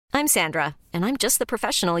I'm Sandra, and I'm just the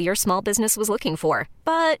professional your small business was looking for.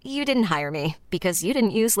 But you didn't hire me because you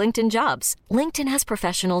didn't use LinkedIn Jobs. LinkedIn has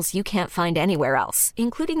professionals you can't find anywhere else,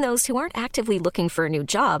 including those who aren't actively looking for a new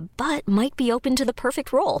job, but might be open to the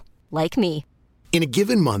perfect role, like me. In a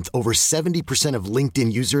given month, over 70% of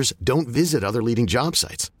LinkedIn users don't visit other leading job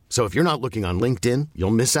sites. So if you're not looking on LinkedIn,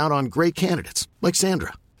 you'll miss out on great candidates like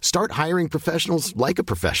Sandra. Start hiring professionals like a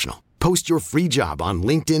professional. Post your free job on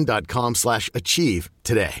linkedin.com/achieve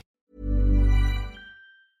today.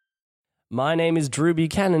 My name is Drew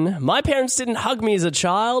Buchanan. My parents didn't hug me as a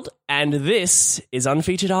child, and this is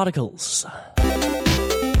Unfeatured Articles.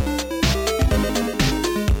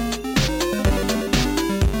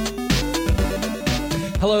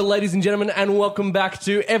 Hello, ladies and gentlemen, and welcome back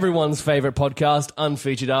to everyone's favourite podcast,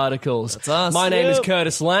 Unfeatured Articles. That's us. My name is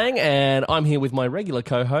Curtis Lang, and I'm here with my regular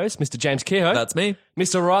co-host, Mr. James Kehoe. That's me.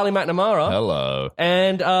 Mr. Riley McNamara. Hello.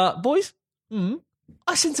 And, boys,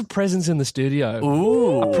 I sense a presence in the studio.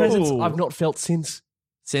 Ooh. A presence I've not felt since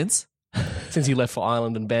he left for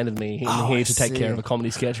Ireland and abandoned me here to take care of a comedy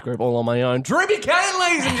sketch group all on my own. Drew Buchanan,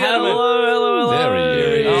 ladies and gentlemen. Hello. There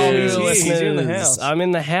he is. He's in the house. I'm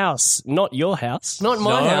in the house, not your house. Not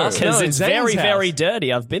my house. Because it's Zane's very house.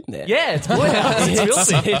 dirty. I've been there. Yeah, it's my house. It's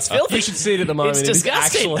filthy. It's filthy. You should see it at the moment. It's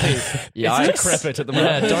disgusting. It's decrepit at the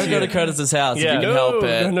moment. Yeah, don't go to Curtis's house if you can help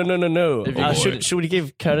it. No. Should we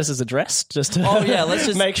give Curtis's address just to let's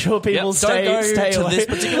just make sure people stay don't go to away. this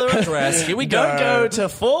particular address. Here we go. Don't go to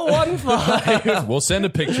 415. We'll send a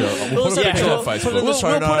picture. We'll put a picture on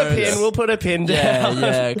Facebook. We'll put a pin down.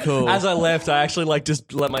 Yeah, cool. As I left, I actually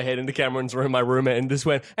just let my head into Cameron's room, my roommate, and just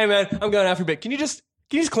went, "Hey man, I'm going out for a bit. Can you just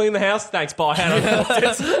clean the house? Thanks, bye."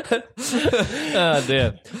 Oh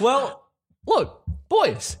dear. Well, look,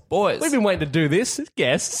 boys, we've been waiting to do this,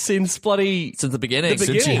 guests, since the beginning.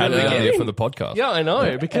 Since you had the idea for the podcast. Yeah, I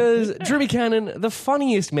know, because Drew Buchanan, the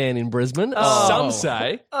funniest man in Brisbane, some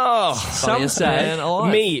say. Funniest man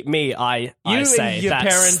alive. I You say. and your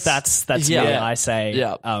That's, parents. That's me, I say.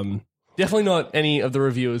 Yeah. Definitely not any of the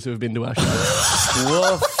reviewers who have been to our show.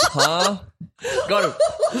 Woof, huh? Got him.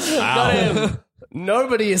 Got him.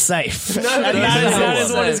 Nobody is safe. That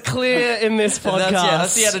is what is clear in this podcast.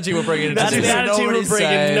 That's the attitude we're bringing. That's the attitude we're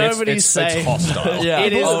bringing. Nobody's safe. It's hostile. Yeah.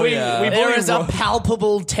 It is. There is a wrong.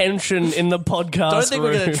 palpable tension in the podcast. Don't think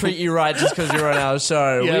we're going to treat you right just because you're on our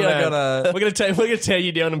show. Yeah, we're gonna tear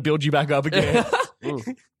you down and build you back up again.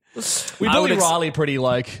 We bully Riley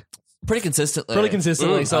pretty consistently.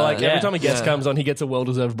 So every time a guest comes on, he gets a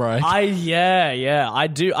well-deserved break. I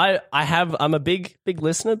do. I'm a big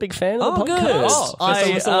listener, big fan of the podcast. Good. First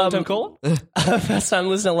time listener, long-time caller? First time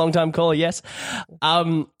listener, long-time caller, yes.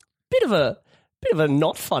 Bit of a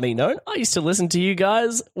not funny note. I used to listen to you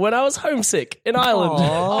guys when I was homesick in Ireland. The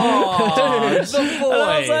boy. And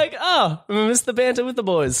I was like, I miss the banter with the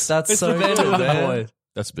boys. That's so cool, man.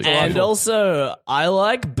 That's big. And also, I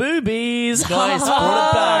like boobies. Nice, brought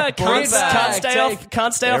it back.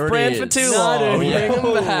 Can't stay off brand for too long. Bring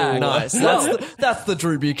them back. Nice. That's the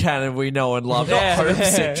Drew Buchanan we know and love. Not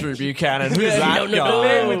homesick Drew Buchanan. Who's that The guy?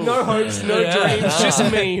 man with no hopes, no dreams, just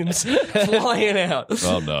memes flying out.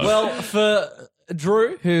 Oh, no. Well, for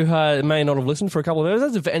Drew, who may not have listened for a couple of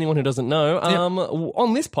episodes, and for anyone who doesn't know,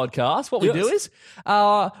 on this podcast, what we do is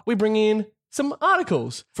we bring in some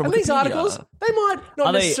articles. And these articles, they might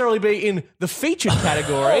not necessarily be in the featured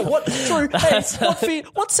category. What, Drew? Hey,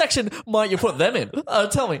 what section might you put them in?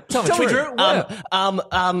 Tell me, Drew.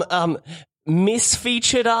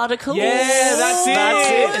 Misfeatured articles? Yeah, that's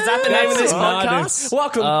it. Is that the name of this podcast?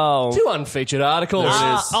 Welcome to Unfeatured Articles.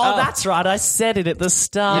 That's right. I said it at the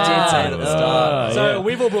start. You did say it at the start. So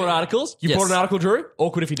we've all brought articles. You brought an article, Drew?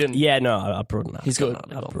 Awkward if you didn't. Yeah, no, I brought an article. He's got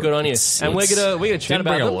an article. Good on you. And we're gonna chat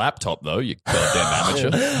about bring them. a laptop though, you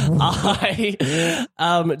goddamn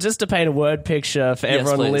amateur. Just to paint a word picture for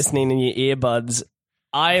everyone listening in your earbuds,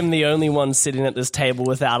 I am the only one sitting at this table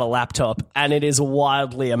without a laptop, and it is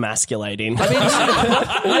wildly emasculating.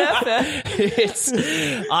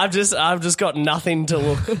 I've just got nothing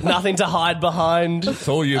to hide behind. It's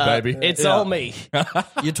all you, baby. It's all me.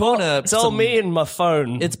 You're talking to It's all me and my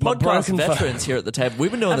phone. It's my podcast broken veterans phone. here at the table.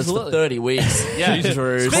 We've been doing this for 30 weeks. Yeah,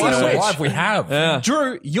 Drew. Speaking of which, live we have. Yeah.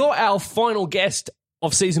 Drew, you're our final guest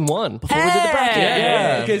of season 1 Before we did the bracket.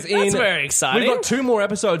 Yeah. Because That's very exciting. We've got 2 more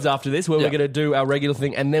episodes after this where we're going to do our regular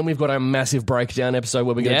thing, and then we've got our massive breakdown episode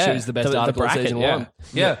where we're going to choose the best article of season 1.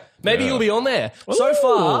 Yeah. Maybe you'll be on there. So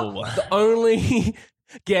far, the only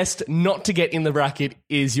guest not to get in the bracket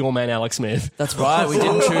is your man Alex Smith. That's right. We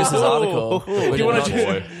didn't choose his article. Do you want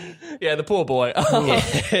to Yeah, the poor boy.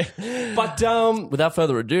 But Without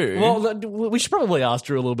further ado, well, we should probably ask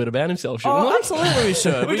Drew a little bit about himself, shouldn't we? absolutely we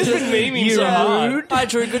should. We've just been memeing so hard. Hi,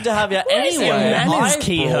 Drew. Good to have you. Anyway, manners,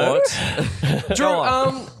 Kehoe. Drew,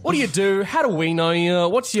 what do you do? How do we know you?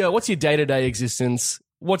 What's your day-to-day existence?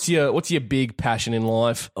 What's your big passion in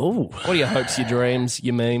life? Oh, what are your hopes, your dreams,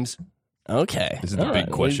 your memes? Okay, this is the big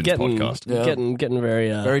questions podcast. Getting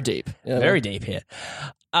very deep, very deep here.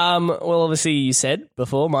 Well, obviously, you said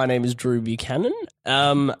before, my name is Drew Buchanan.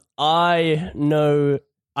 I've known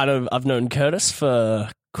Curtis for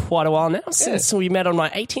quite a while now, since we met on my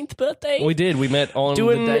 18th birthday. We did. We met on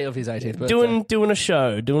the day of his 18th birthday. Doing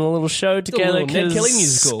a little show together. Ned Kelly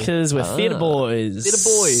musical. Because we're theatre boys. Theatre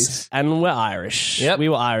boys. And we're Irish. Yep. We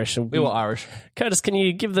were Irish. We were Irish. Curtis, can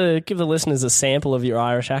you give the listeners a sample of your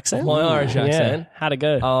Irish accent? My Irish accent? Yeah. How'd it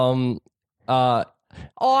go?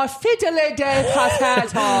 Fiddly day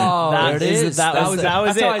potato. That was it. That's how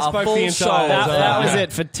I spoke the entire That was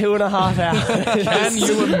it for 2.5 hours. Can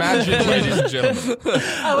you imagine, ladies and gentlemen?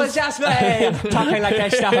 I was just talking like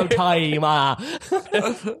this the whole time.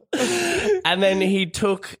 And then he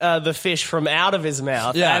took the fish from out of his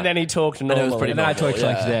mouth, and then he talked normally. And then I talked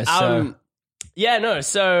like this.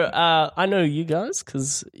 So I know you guys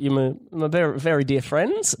because you're my very, very dear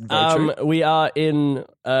friends. We are in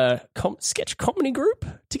a sketch comedy group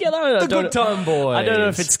together. The Good Time Boys. I don't know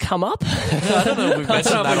if it's come up. I don't know if we've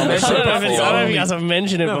mentioned that on the show before. I don't know if you guys have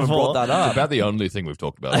mentioned it before. Brought that up. It's about the only thing we've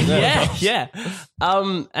talked about. Yeah.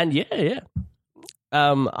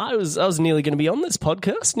 I was nearly going to be on this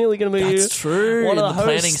podcast. Nearly going to be. That's true. One of the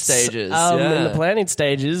planning hosts, stages. In the planning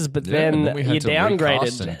stages, but then we you had to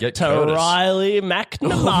recast and downgraded get to Curtis. Riley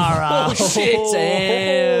McNamara. Oh shit!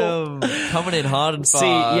 Damn, coming in hard and fast. See,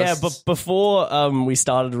 yeah, but before we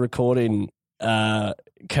started recording,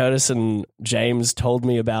 Curtis and James told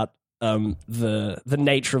me about the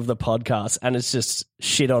nature of the podcast, and it's just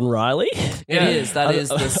shit on Riley. It is. That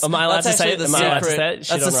is. Am I allowed to say it? That's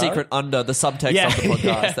the secret under the subtext of the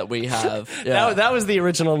podcast that we have. Yeah. That was the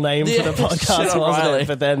original name for the podcast, wasn't it?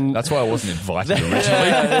 But then that's why I wasn't invited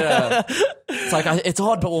originally. It's like it's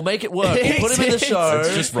odd, but we'll make it work. We'll put him in the show.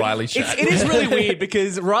 It's just Riley chat. It is really weird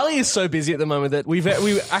because Riley is so busy at the moment that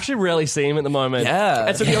we actually rarely see him at the moment. Yeah,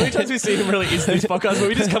 and so the only times we see him really is this podcast where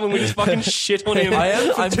we just come and we just fucking shit on him.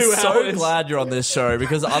 I'm so glad you're on this show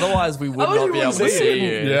because otherwise we would not be able to see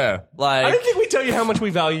you. Yeah, like I don't think we tell you how much we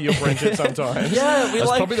value your friendship sometimes. Yeah, that's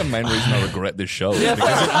probably the main reason I regret this show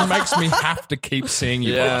because it makes me have to keep seeing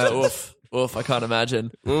you. Yeah, oof, I can't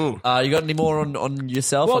imagine. You got any more on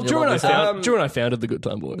yourself? Well, Drew and I founded the Good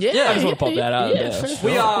Time Boys. Yeah, I just want to pop that out. Yeah,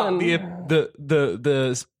 we are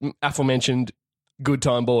the aforementioned Good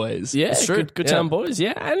Time Boys. Yeah, it's true. Good Time Boys.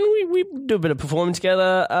 Yeah, and we do a bit of performing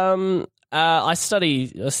together. I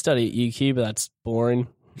study at UQ, but that's boring.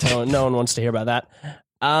 No one wants to hear about that.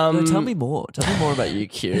 No, tell me more. Tell me more about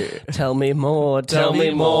UQ. Tell me more. Tell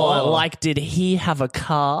me more. Like, did he have a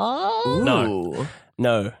car? Ooh.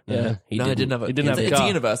 No. Yeah. He didn't have a car. It's a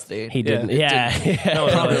university. He didn't. Yeah. He can't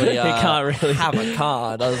really have a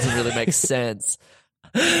car. That doesn't really make sense.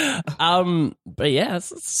 But yeah,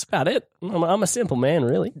 that's about it. I'm a simple man,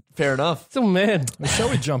 really. Fair enough. Simple man. Shall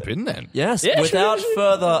we jump in then? Yes. Yeah, without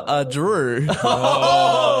further ado. King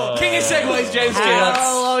of segues, James.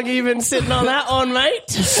 How long have you been sitting on that one, mate?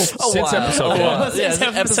 Since episode 1. Since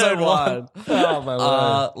episode 1. Oh my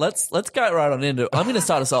word. Let's go right on into it. I'm going to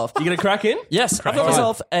start us off. You going to crack in? Yes. I've got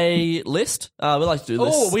myself a list. We like to do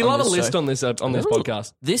lists. Oh, we love a list on this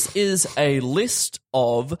podcast. This is a list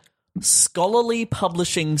of scholarly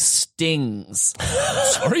publishing stings.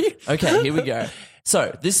 Sorry? Okay, here we go.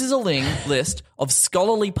 So, this is a list of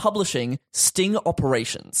scholarly publishing sting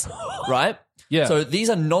operations, right? Yeah. So, these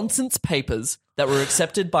are nonsense papers that were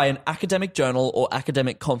accepted by an academic journal or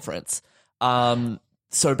academic conference.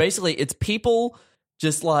 So, basically, it's people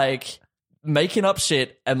just like making up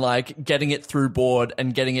shit and like getting it through board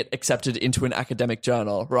and getting it accepted into an academic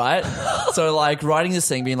journal, right? So like writing this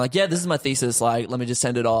thing, being like, yeah, this is my thesis, like let me just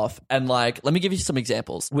send it off, and like let me give you some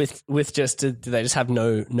examples. With just do they just have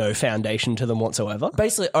no foundation to them whatsoever?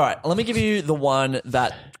 Basically, all right, let me give you the one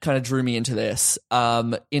that kind of drew me into this.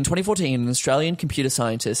 In 2014, an Australian computer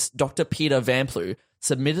scientist, Dr. Peter Vamplew,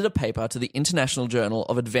 submitted a paper to the International Journal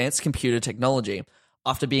of Advanced Computer Technology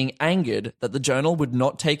after being angered that the journal would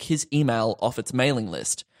not take his email off its mailing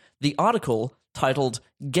list. The article, titled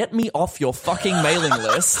 "Get Me Off Your Fucking Mailing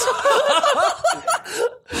List,"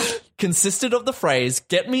 consisted of the phrase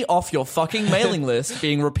 "Get me off your fucking mailing list"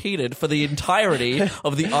 being repeated for the entirety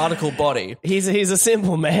of the article body. He's a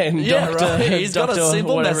simple man. Yeah, doctor, right. He's got a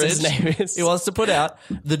simple whatever message his name is. he wants to put out.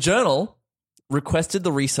 The journal requested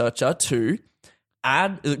the researcher to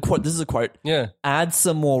add, this is a quote, add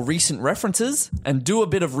some more recent references and do a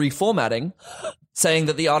bit of reformatting, saying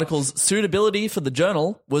that the article's suitability for the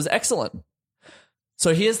journal was excellent.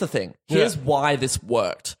 So here's the thing. Here's why this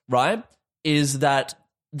worked, right? Is that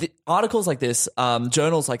the articles like this,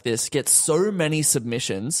 journals like this get so many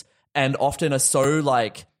submissions and often are so,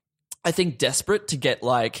 like, I think desperate to get,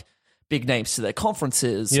 like, big names to their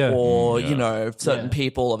conferences or, you know, certain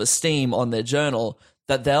people of esteem on their journal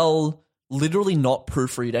that they'll literally not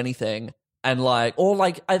proofread anything. And, like, or,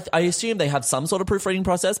 like, I assume they have some sort of proofreading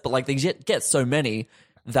process, but, like, they get so many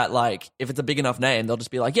that, like, if it's a big enough name, they'll just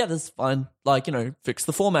be like, yeah, that's fine. Like, you know, fix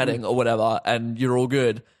the formatting or whatever, and you're all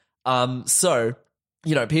good. So,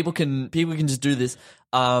 you know, people can just do this.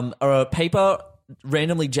 A paper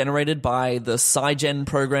randomly generated by the SciGen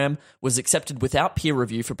program was accepted without peer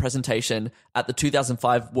review for presentation at the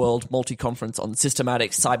 2005 World Multi-Conference on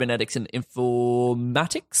Systematics, Cybernetics, and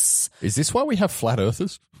Informatics. Is this why we have flat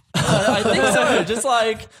earthers? I think so. Just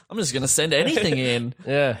like, I'm just going to send anything in.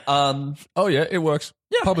 Yeah. Oh, yeah, it works.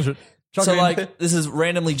 Yeah. Publish it. Chuck So, it in. like, this is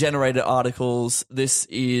randomly generated articles. This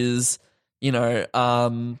is, you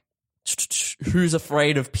know, Who's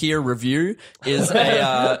Afraid of Peer Review it's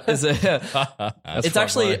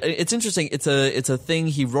interesting. It's a thing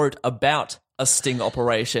he wrote about a sting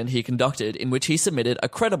operation he conducted in which he submitted a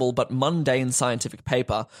credible but mundane scientific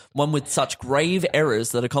paper, one with such grave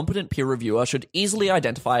errors that a competent peer reviewer should easily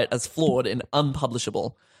identify it as flawed and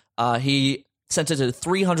unpublishable. He sent it to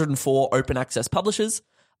 304 open access publishers.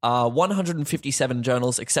 157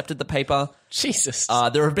 journals accepted the paper. Jesus.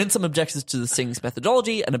 There have been some objections to the Sting's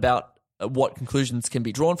methodology and about what conclusions can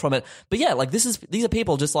be drawn from it. But yeah, like these are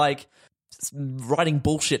people just like writing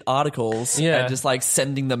bullshit articles and just like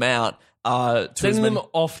sending them out. Sending them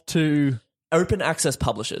off to open access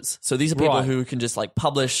publishers. So these are people who can just like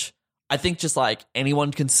publish. I think just like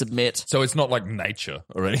anyone can submit. So it's not like Nature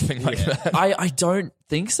or anything like that? I don't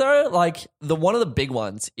think so. Like one of the big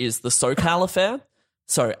ones is the SoCal affair.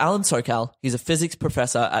 So Alan Sokal, he's a physics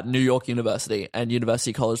professor at New York University and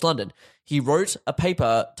University College London. He wrote a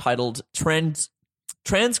paper titled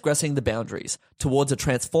Transgressing the Boundaries Towards a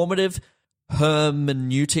Transformative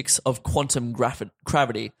Hermeneutics of Quantum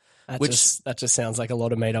Gravity. That just sounds like a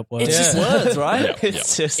lot of made-up words. It's just words, right?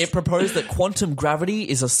 It's just... It proposed that quantum gravity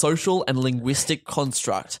is a social and linguistic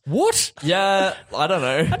construct. What? Yeah, I don't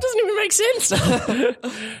know. That doesn't even make sense.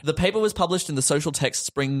 The paper was published in the Social Text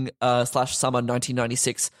Spring/Summer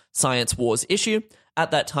 1996 Science Wars issue.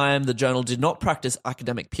 At that time, the journal did not practice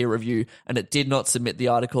academic peer review, and it did not submit the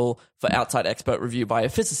article for outside expert review by a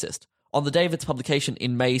physicist. On the day of its publication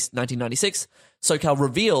in May 1996, SoCal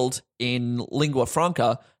revealed in Lingua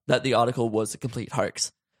Franca that the article was a complete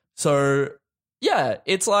hoax. So, yeah,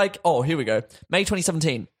 it's like, oh, here we go. May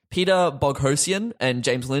 2017, Peter Boghosian and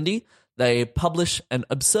James Lindy, they publish an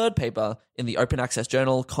absurd paper in the open access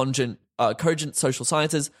journal Cogent Social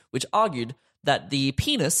Sciences, which argued that the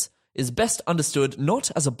penis is best understood not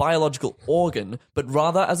as a biological organ, but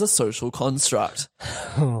rather as a social construct.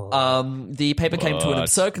 The paper came to an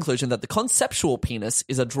absurd conclusion that the conceptual penis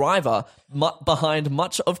is a driver behind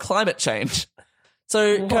much of climate change.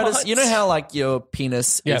 So, Curtis, you know how, like, your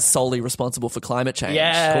penis is solely responsible for climate change?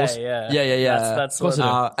 Yeah, of course. Yeah. That's what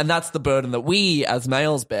and that's the burden that we, as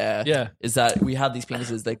males, bear, is that we have these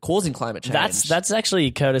penises, they're causing climate change. That's actually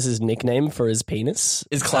Curtis's nickname for his penis.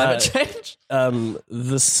 Is climate change?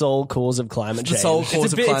 The sole cause of climate change. The sole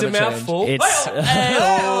cause of climate change. It's a mouthful.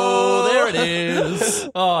 Oh, there it is.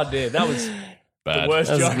 Oh, dude, that was Bad. the worst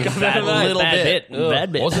joke I've ever made.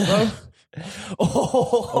 Bad bit. Was it though?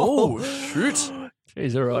 Oh, shoot.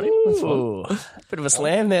 Jeez, alrighty. Ooh, bit of a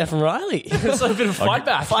slam there from Riley. It's a bit of fighting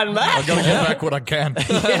back. I've got to get back what I can.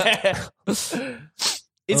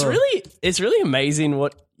 It's really amazing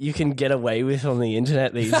what you can get away with on the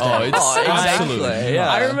internet these days. Absolutely. Yeah.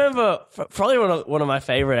 I remember probably one of my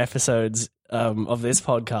favorite episodes of this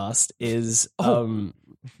podcast is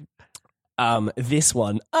this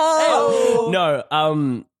one.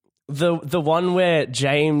 The one where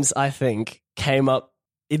James, I think, came up.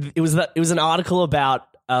 It was an article about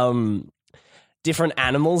different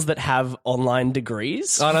animals that have online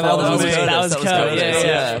degrees. Oh, no, that was Curtis.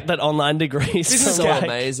 Yeah. That online degrees. Business cat.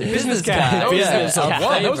 Amazing. Business cat.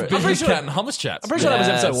 That was Business Cat and Hummus Chats. I'm pretty sure that was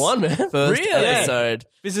episode 1, man. First episode.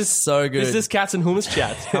 Business, so good. Business cats and hummus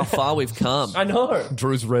chats. How far we've come. I know.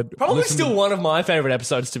 Drew's read. Probably still one of my favorite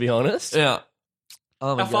episodes, to be honest. Yeah.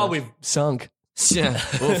 Oh my How far we've sunk. Yeah.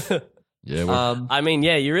 Oof. Yeah. I mean,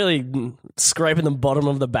 yeah, you're really scraping the bottom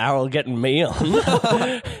of the barrel getting me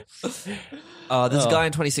on. There's a guy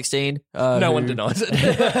in 2016. No one denies it.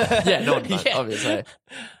 Yeah, no one denies it, obviously.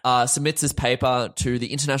 Submits his paper to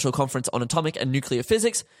the International Conference on Atomic and Nuclear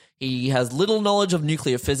Physics. He has little knowledge of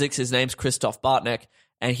nuclear physics. His name's Christoph Bartnek,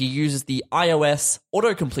 and he uses the iOS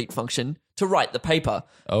autocomplete function to write the paper,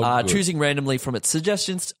 choosing randomly from its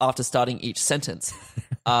suggestions after starting each sentence.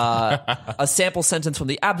 A sample sentence from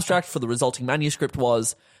the abstract for the resulting manuscript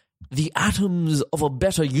was, "The atoms of a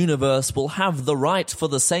better universe will have the right for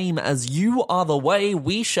the same as you are the way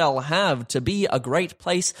we shall have to be a great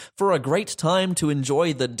place for a great time to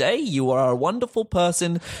enjoy the day. You are a wonderful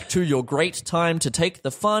person to your great time to take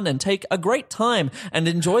the fun and take a great time and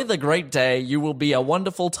enjoy the great day. You will be a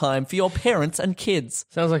wonderful time for your parents and kids."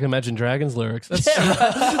 Sounds like Imagine Dragons lyrics. That's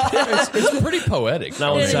It's pretty poetic.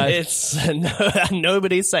 no one's safe. It's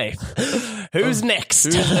nobody's safe. Who's next?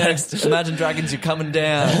 Who's next? Imagine Dragons, you're coming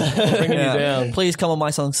down. Bringing you down. Please come on My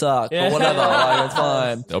Song Suck or whatever. Like, it's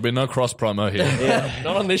fine. There'll be no cross promo here.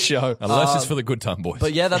 Not on this show. Unless it's for the good time boys.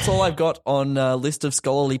 But yeah, that's all I've got on a list of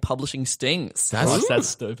scholarly publishing stings. That's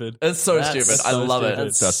stupid. It's so stupid. I love it.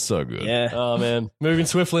 That's so good. Yeah. Oh, man. Moving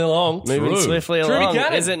swiftly along. Moving swiftly along.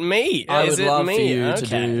 Buchanan. Is it me? I Is would it love me? for you Okay. to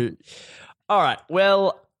do. All right.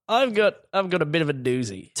 Well, I've got a bit of a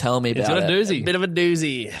doozy. Tell me about It's a it. doozy. A bit of a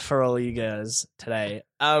doozy for all you guys today.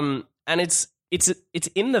 And it's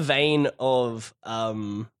in the vein of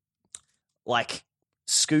like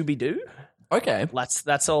Scooby Doo. Okay.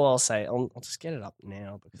 That's all I'll say. I'll just get it up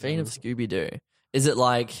now. Vein of Scooby Doo. Is it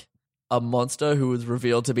like a monster who was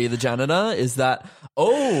revealed to be the janitor? Is that?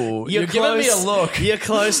 Oh, you're giving me a look. You're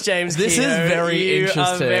close, James. This is Keogh. very You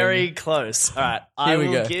interesting. are very close. All right, Here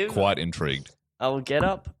we go. Quite intrigued. I will get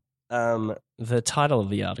up the title of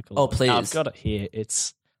the article. Oh, please. I've got it here.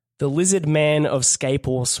 It's "The Lizard Man of Scape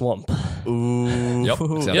or Swamp." Ooh. Yep.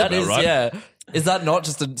 Sounds That about is, right. yeah. Is that not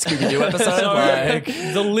just a Scooby Doo episode? Sorry. Like,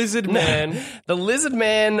 The Lizard Man. The Lizard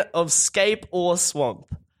Man of Scape or Swamp.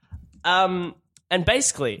 And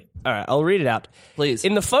basically, all right, I'll read it out. please.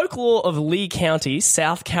 In the folklore of Lee County,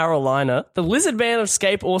 South Carolina, the Lizard Man of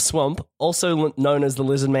Scape or Swamp, also known as the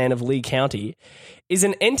Lizard Man of Lee County, is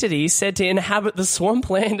an entity said to inhabit the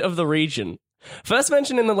swampland of the region. First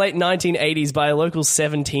mentioned in the late 1980s by a local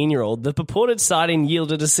 17-year-old, the purported sighting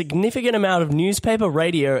yielded a significant amount of newspaper,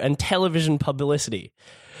 radio, and television publicity.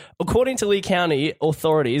 According to Lee County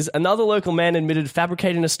authorities, another local man admitted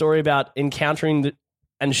fabricating a story about encountering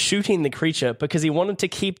and shooting the creature because he wanted to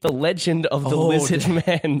keep the legend of the Lizard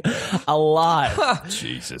Man alive.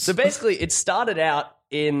 Jesus. So basically, it started out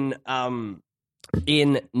in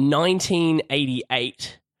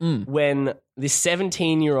 1988 when this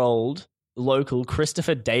 17-year-old local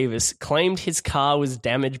Christopher Davis claimed his car was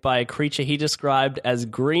damaged by a creature he described as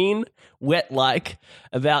green, wet-like,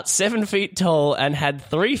 about 7 feet tall, and had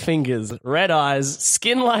 3 fingers, red eyes,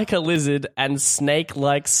 skin like a lizard, and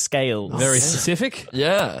snake-like scales. Very specific.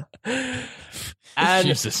 Yeah. And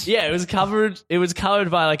Jesus. yeah, it was covered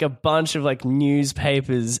by like a bunch of like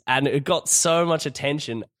newspapers, and it got so much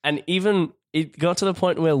attention, and even it got to the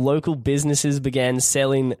point where local businesses began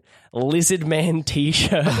selling Lizard Man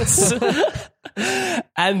t-shirts.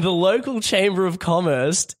 And the local Chamber of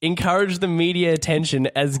Commerce encouraged the media attention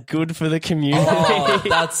as good for the community. Oh,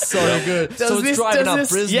 that's so good. So it's driving up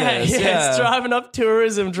business. Yeah, it's driving up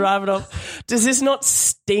tourism, driving up. Does this not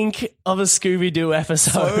stink of a Scooby-Doo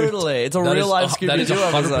episode? Totally. It's a That real is- life that is Scooby-Doo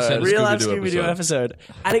 100% episode. Real life Scooby-Doo Scooby-Doo episode.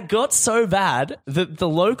 And it got so bad that the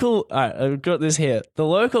local, all right, I've got this here, the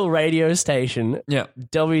local radio station, Yeah.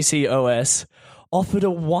 WCOS, offered a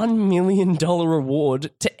 $1 million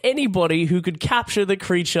reward to anybody who could capture the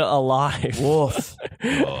creature alive. Woof.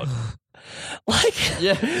 God. Like,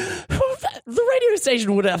 Yeah. the radio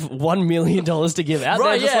station would have $1 million to give out.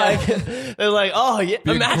 Right, they're just yeah. like, they're like, oh yeah,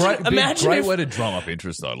 Be a imagine great if way to drum up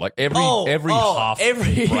interest though. Like every every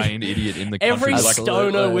half-brained idiot in the country. every is like,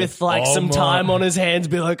 stoner with like Oh some my- time on his hands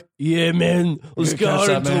be like, yeah, man, let's go catch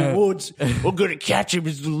out that into man." the woods. We're gonna catch him.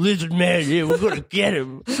 It's the lizard man. Yeah, we're gonna get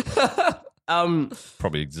him.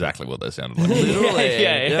 Probably exactly what they sounded like. Literally.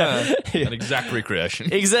 Yeah. An exact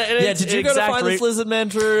recreation. Exactly. Yeah, did you go to find this lizard man,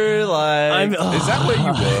 Drew? Like, Is that where you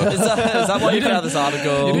were? is that why you found this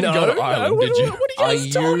article? You didn't go to Ireland, what, did you? What are Are you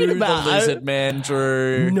guys talking you about? the lizard man,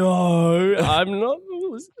 Drew? No, I'm not.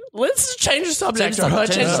 Let's change the subject. Change the all right?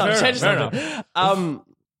 subject, Change the fair subject.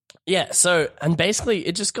 Yeah. So, and basically,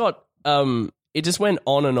 it just got. It just went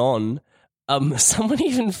on and on. Someone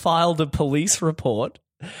even filed a police report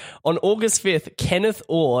On August 5th, Kenneth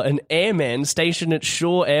Orr, an airman stationed at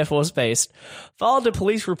Shaw Air Force Base, filed a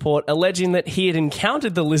police report alleging that he had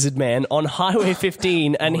encountered the lizard man on Highway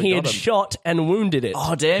 15 and he had shot and wounded it.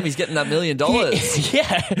 Oh, damn, he's getting that $1 million.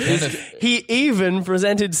 He even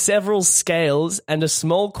presented several scales and a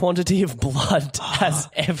small quantity of blood as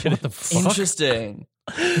evidence. Interesting.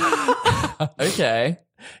 Okay.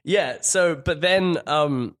 Yeah, so, but then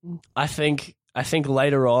I think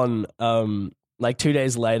later on, like 2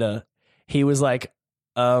 days later, he was like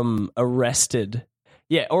arrested.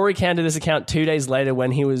 Yeah, or recounted this account 2 days later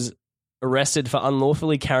when he was arrested for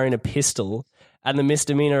unlawfully carrying a pistol and the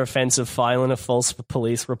misdemeanor offense of filing a false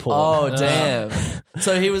police report. Oh, damn.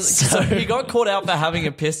 So he got caught out for having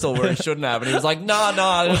a pistol where he shouldn't have, and he was like, no,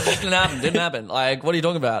 it didn't happen. Like, what are you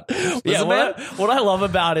talking about? Yeah, what I love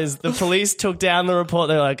about is the police took down the report.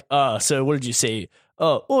 They're like, so what did you see?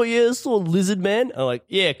 Oh yeah, I saw a lizard man. I'm like,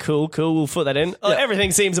 yeah, cool, we'll put that in. Everything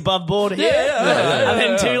seems above board here.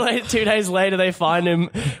 And then 2 days later, they find him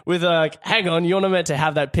with hang on, you're not meant to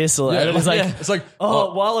have that pistol. And it's like,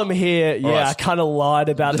 while I'm here, I kind of lied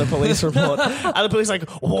about the police report. And the police like,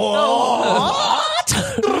 what?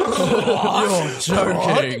 You're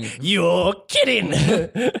joking. You're kidding.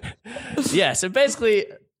 Yeah, so basically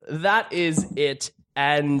that is it.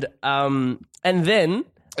 And then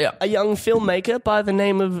a young filmmaker by the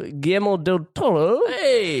name of Guillermo del Toro.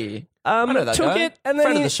 Hey, I know that took guy. it and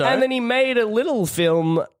then he made a little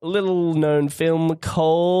known film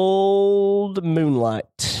called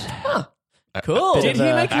Moonlight. Cool. Did he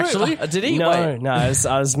make it actually? Did he? No, Wait. no.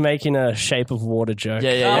 I was making a Shape of Water joke.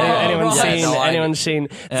 Yeah. Anyone seen?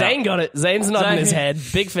 Zane got it. Zane's nodding his head.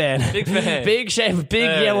 Big fan. Big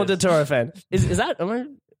Guillermo del Toro fan. Is that? Am I?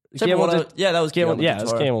 That was Guillermo. Yeah, it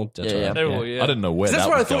was Guillermo del Toro. I didn't know where that's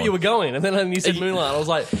where I thought you were going. And then you said Moonlight. I was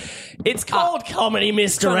like, it's called comedy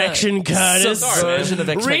misdirection, Curtis. Subversion of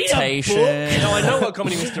expectation. no, I know what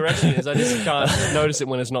comedy misdirection is. I just can't notice it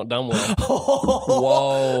when it's not done well.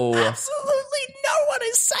 Whoa. Absolutely no one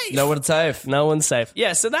is safe. No one's safe.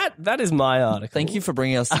 Yeah, so that is my article. Thank you for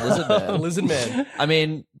bringing us the Lizard Man. Lizard Man. I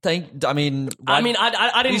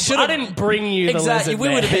didn't bring you the exactly. Lizard We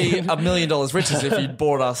Man. would have been $1 million richer if you'd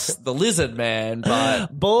bought us the Lizard Man. But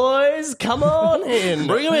boys, come on in.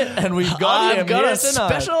 bring him in, and we've got him. I've got here a tonight.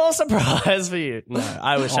 special surprise for you. No,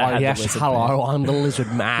 I wish I had the Lizard Man. I'm the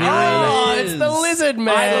Lizard Man. Oh, it's the Lizard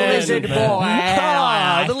Man. I'm the Lizard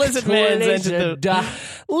Boy. The Lizard Man's entered the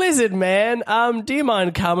Lizard Man. Do you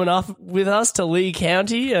mind coming up with us to Lee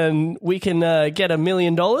County and we can get $1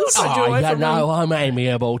 million? I'm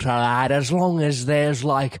amiable to that as long as there's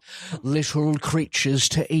like little creatures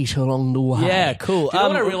to eat along the way. Yeah, cool. You know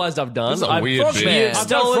what I realized I've done? This is a I've weird bit. I've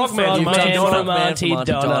done Frogman. You've done Frogman Auntie from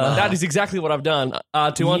Auntie Donna. Donna. That is exactly what I've done.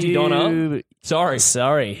 To Auntie Donna. Sorry.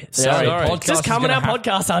 Just come on our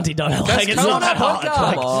podcast, Auntie Donna. Like, it's not that hard.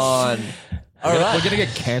 Come on. All right. We're going to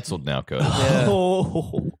get cancelled now, Curtis.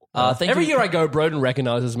 Every year I go, Broden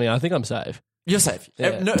recognises me. I think I'm safe. You're safe.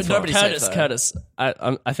 Nobody's safe. Curtis,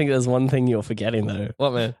 I think there's one thing you're forgetting though.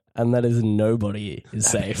 What, man? And that is nobody is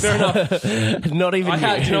safe. Fair enough. Not even I you.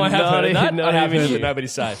 have heard that. Not I have even heard you. that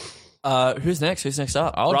nobody's safe. Who's next? Who's next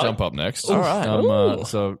up? I'll jump up next. All right.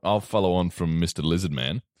 So I'll follow on from Mr. Lizard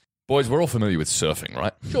Man. Boys, we're all familiar with surfing,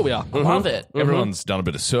 right? Sure we are. Love it. Everyone's done a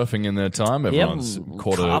bit of surfing in their time. Everyone's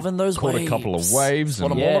caught a couple of waves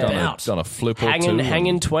and done a flip or two.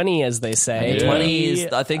 Hanging 20, as they say. 20 is,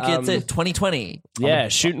 I think it's 2020. Yeah,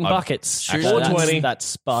 shooting buckets. 420.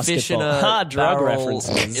 That's basketball. Fish in a drug barrel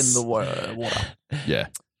references. in the water. Yeah.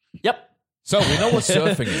 Yep. So we know what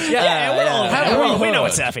surfing is. We know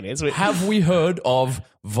what surfing is. Have we heard of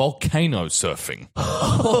volcano surfing?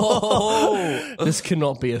 This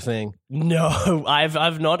cannot be a thing. No,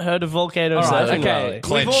 I've not heard of volcano surfing. Okay,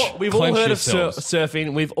 we've all heard of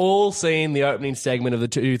surfing. We've all seen the opening segment of the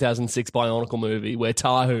 2006 Bionicle movie where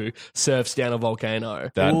Tahu surfs down a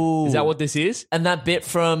volcano. Is that what this is? And that bit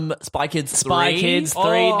from Spy Kids 3? Spy Kids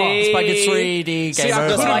 3D. Spy Kids 3D. See,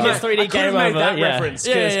 I Spy Kids 3D could have game made over. that Yeah. reference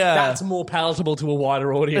because that's more palatable to a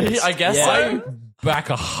wider audience. I guess so. Back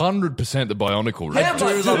 100% the Bionicle I do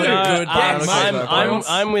love a good Bionicle reference.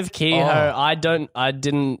 I'm with Kehoe. I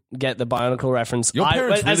didn't get the Bionicle reference. Your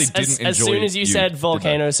parents really didn't As enjoy soon as you said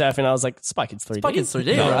volcano did surfing, I was like, Spy Kids 3D. Spy Kids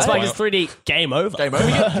 3D, right? Spy Kids 3D, game over.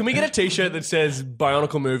 Can we get a T-shirt that says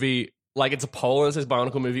Bionicle movie? Like it's a poll and it says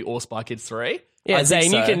Bionicle movie or Spy Kids 3. Yeah,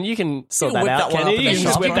 Zane, you can sort that out, can you? You can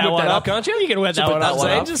just whip that one up, can't you? You can whip that one up,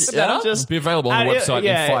 Zane. Just be available on the website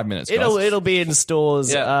in 5 minutes. It'll be in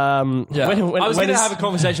stores. Yeah. I was going to have a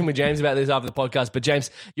conversation with James about this after the podcast, but James,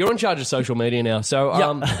 you're in charge of social media now, so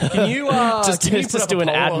can you just do an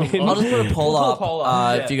admin? I'll just put a poll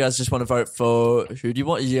up. If you guys just want to vote for who do you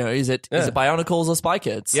want? Is it Bionicles or Spy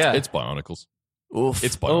Kids? Yeah, it's Bionicles. Oof.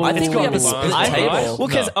 It's Bionicles. I think we have a split table. Well,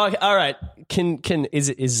 because all right,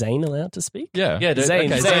 is Zane allowed to speak? Yeah, dude. Zane,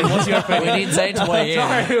 what's your opinion? We need Zane to weigh in.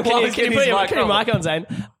 Can you put your mic on, Zane?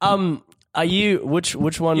 Are you which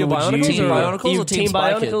one? You're would Bionicles, you? Team Bionicles or Team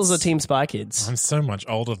Spy Bionicles Kids? or Team Spy Kids? I'm so much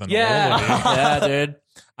older than all of you. Yeah, dude.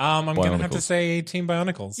 I'm going to have to say Team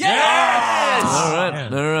Bionicles. Yes! All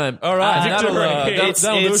right. That'll do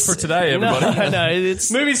it for today, everybody. No,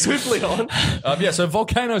 it's moving swiftly on. So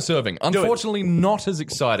volcano surfing. Unfortunately, not as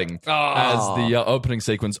exciting as the opening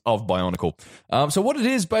sequence of Bionicle. So what it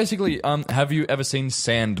is, basically, have you ever seen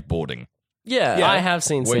sandboarding? Yeah, I have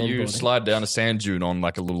seen where sandboarding. you slide down a sand dune on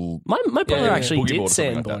like a little... My brother actually boogie did board or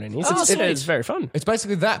something like sandboarding. It's very fun. It's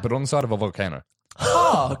basically that, but on the side of a volcano.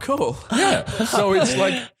 Oh, cool. Yeah. So it's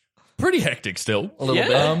like pretty hectic still. A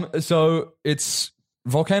little bit. So it's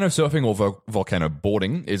volcano surfing or volcano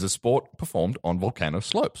boarding is a sport performed on volcano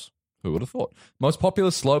slopes. Who would have thought? Most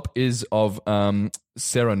popular slope is of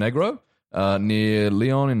Cerro Negro near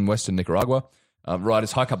Leon in western Nicaragua.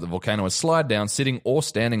 Riders hike up the volcano and slide down, sitting or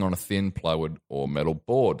standing on a thin plywood or metal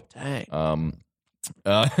board. Dang.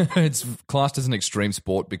 It's classed as an extreme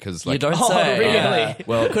sport because, like, You don't say. really? Yeah.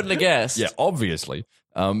 Well, couldn't have guessed. yeah, obviously,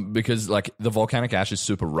 because like the volcanic ash is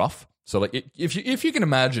super rough. So like, if you can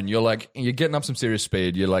imagine, you're getting up some serious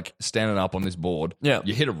speed. You're like standing up on this board. Yeah.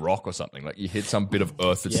 You hit a rock or something. Like you hit some bit of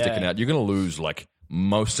earth that's sticking out. You're gonna lose like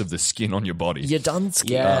most of the skin on your body. You're done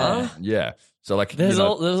skiing. Yeah. Yeah. So like, There's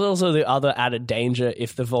also the other added danger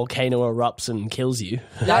if the volcano erupts and kills you.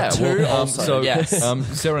 That too. Yes.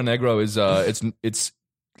 Cerro Negro is it's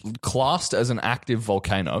classed as an active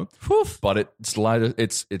volcano, but its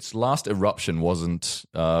last eruption was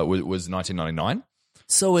 1999.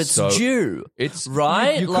 So it's due. It's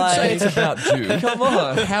right. You could say it's about due. Come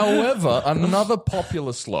on. However, another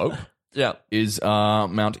popular slope is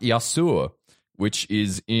Mount Yasur, which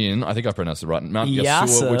is in, I think I pronounced it right, Mount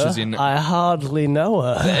Yasur, which is in... I hardly know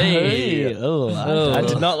her. Hey. I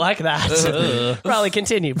did not like that. Probably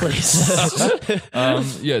continue, please.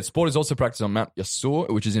 Sport is also practiced on Mount Yasur,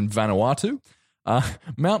 which is in Vanuatu.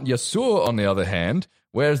 Mount Yasur, on the other hand,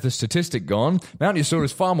 where's the statistic gone? Mount Yasur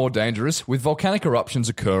is far more dangerous, with volcanic eruptions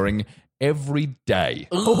occurring every day.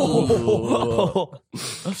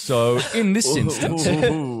 So, in this instance,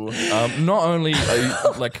 not only are you,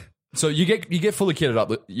 like... So you get fully kitted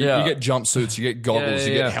up. You get jumpsuits, you get goggles,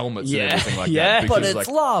 you get helmets and everything like that. But it's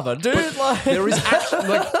lava, dude. Like there is actually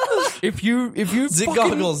like if you the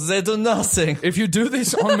goggles, they do nothing. If you do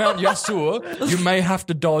this on Mount Yasur, you may have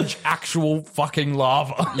to dodge actual fucking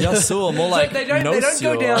lava. Yasur, more like they don't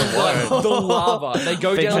go down like the lava. They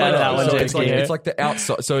go down like that one. It's like the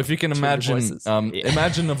outside. So if you can imagine,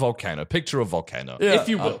 imagine a volcano. Picture a volcano, if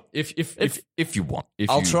you will, if you want.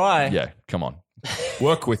 I'll try. Yeah, come on.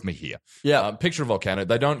 Work with me here. Yeah. Picture a volcano.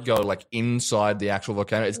 They don't go like inside the actual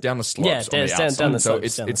volcano. It's down the slopes on the outside. Down the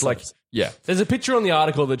slopes. So it's like, yeah. There's a picture on the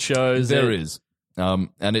article that shows there is. And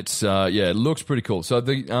it's, it looks pretty cool. So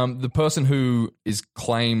the person who is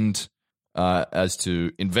claimed as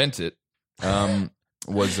to invent it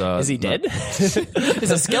was... is he dead? He's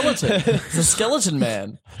a skeleton. He's a skeleton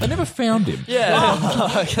man. I never found him. Yeah.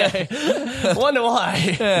 Oh, okay. Wonder why.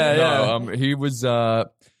 He was...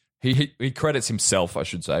 He credits himself, I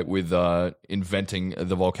should say, with inventing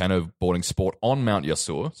the volcano boarding sport on Mount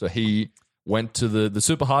Yasur. So he went to the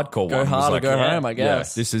super hardcore go one. Go hard or go home, I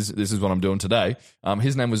guess. Yeah, this is what I'm doing today.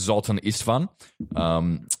 His name was Zoltan Istvan.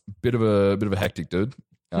 Bit of a hectic dude.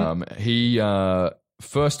 He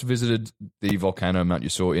first visited the volcano Mount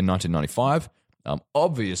Yasur in 1995.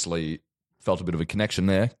 Obviously felt a bit of a connection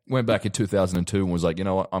there. Went back in 2002 and was like, you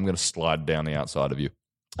know what, I'm going to slide down the outside of you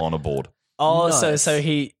on a board. Oh, nice. so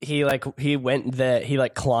he went there, he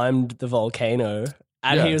like climbed the volcano,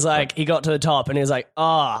 and he was like, he got to the top and he was like,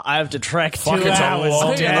 I have to trek 2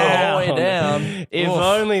 hours down. Way down. If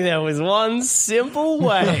only there was one simple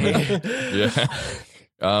way.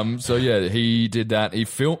 He did that. He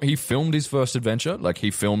filmed his first adventure. Like he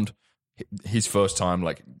filmed his first time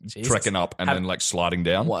like trekking up and then like sliding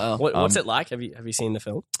down. Wow. What's it like? Have you seen the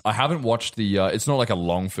film? I haven't watched the it's not like a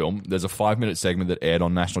long film. There's a 5-minute segment that aired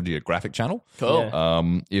on National Geographic Channel. Cool.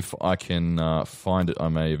 Yeah. If I can find it, I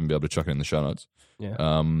may even be able to chuck it in the show notes.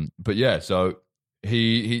 Yeah. But yeah, so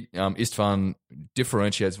he Istvan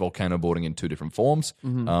differentiates volcano boarding in 2 different forms.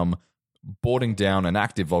 boarding down an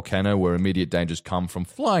active volcano where immediate dangers come from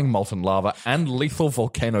flying molten lava and lethal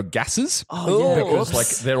volcano gases. Oh, yeah. Because like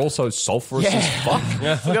they're also sulfurous as fuck.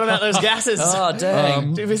 Yeah, forgot about those gases. Oh,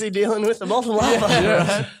 dang. Too busy dealing with the molten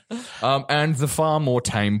lava. And the far more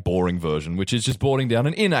tame, boring version, which is just boarding down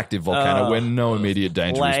an inactive volcano where no immediate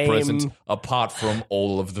danger is present, apart from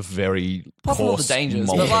all of the very Apart from all the coarse dangers,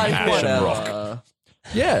 molten but like, ash and whatever. rock.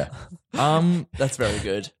 Yeah. That's very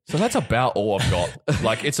good. So that's about all I've got.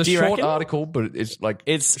 Like, it's a you short reckon? article, but it's like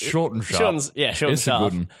short and sharp. Short and It's a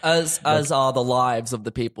sharp. good one. As are the lives of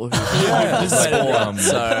the people who play this sport.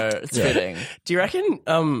 So it's fitting. Do you reckon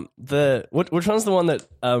which one's the one that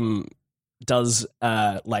does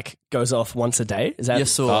like goes off once a day? Is that Mount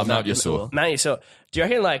Yasur. Mount Yasur. Do you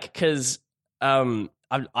reckon like because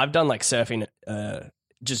I've done like surfing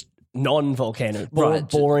just non-volcano, boring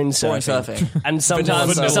surfing. And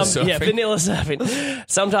sometimes vanilla surfing.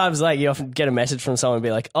 Sometimes like you often get a message from someone and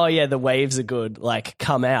be like, oh yeah, the waves are good, like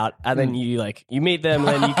come out, and then you meet them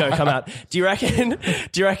and then you go come out. Do you reckon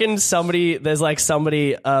there's like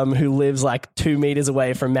somebody who lives like 2 meters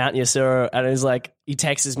away from Mount Yasur and is like, he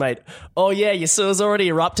texts his mate, oh yeah, Yasur's already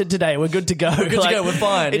erupted today, we're good to go. We're good to go, we're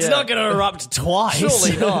fine. It's not going to erupt twice.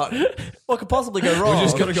 Surely not. What could possibly go wrong? We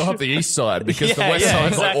just got to go up the east side because the west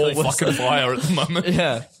side's like all fucking fire at the moment.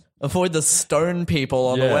 Yeah. Avoid the stone people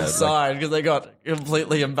on the west side because they got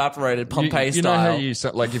completely evaporated Pompeii you know style. how you,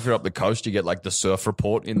 like, if you're up the coast, you get like the surf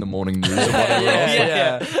report in the morning news or whatever else.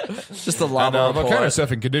 Yeah. Just the lava And report. volcano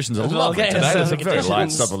surfing conditions are lovely volcano today. There's a surfing very light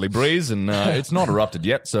conditions. southerly breeze, and it's not erupted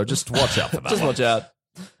yet, so just watch out for that. Just watch out.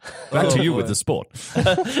 Back to you with the sport.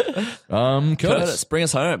 Curtis. Bring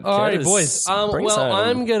us home. All right, Curtis, boys. bring us home.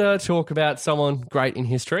 I'm going to talk about someone great in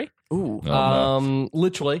history. Ooh.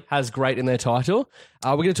 Literally has great in their title.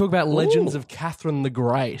 We're going to talk about legends of Catherine the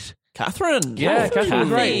Great. Catherine. Yeah, Catherine the Catherine.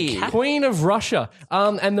 Great, Queen of Russia.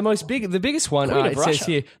 And the biggest one, Queen of it says Russia.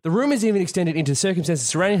 here, the rumors even extended into circumstances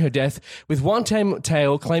surrounding her death, with one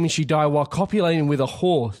tale claiming she died while copulating with a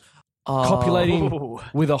horse. Excuse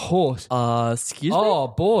me? Oh,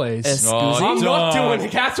 boys. Excuse I'm me? not doing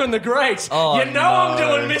Catherine the Great. I'm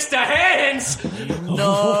doing Mr. Hands.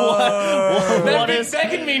 No. They've been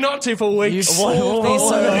begging me not to for weeks. You tricked me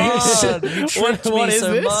so hard. You tricked what me is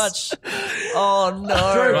so this? much. Oh,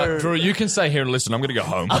 no. Right, Drew, you can stay here and listen. I'm going to go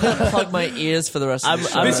home. I'm going to plug my ears for the rest of the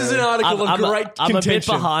show. This is an article of great I'm a bit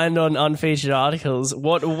contention. behind on unfeatured articles.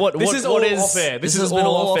 This is all off air. This has been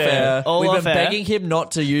all fair. All We've off been air. begging him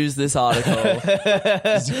not to use this article.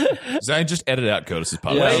 Zane, just edit out Curtis's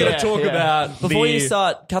part. We're going Yeah, to talk about Before the- you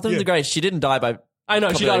start, Catherine the Great, she didn't die by... I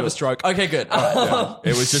know, she died of a stroke. Okay, good. All right.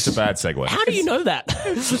 It was just a bad segue. How do you know that?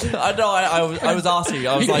 I know, I was asking.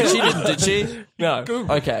 I was like, she didn't, did she? No.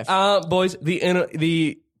 Okay. Boys,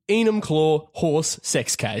 the Enum-Claw horse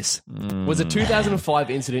sex case was a 2005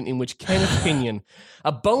 incident in which Kenneth Pinion,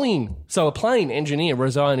 a plane engineer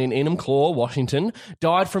residing in Enum-Claw, Washington,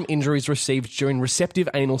 died from injuries received during receptive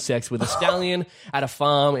anal sex with a stallion at a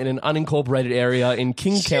farm in an unincorporated area in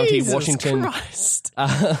King County, Jesus Washington. Christ.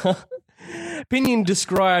 Pinion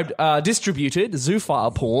distributed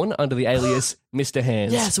zoophile porn under the alias Mr.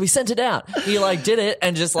 Hands. Yeah, so he sent it out. He did it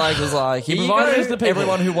and just was like, here you provided go, it to the people.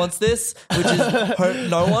 everyone who wants this, which is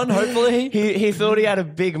no one, hopefully. He thought he had a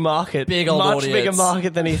big market, Big old much audience. bigger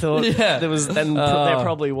market than he thought Yeah. there was, and there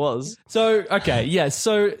probably was. So, okay, yeah.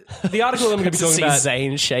 So the article I'm going to be talking See about...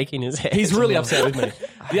 Zane shaking his head. He's really upset with me.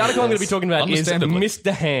 The article I'm going to be talking about is Understandably.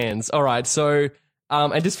 Mr. Hands. All right, so,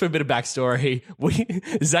 and just for a bit of backstory,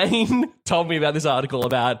 Zane told me about this article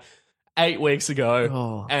about 8 weeks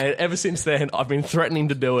ago, and ever since then, I've been threatening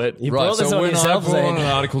to do it. Right, brought this so on when I yourself, brought on Zane.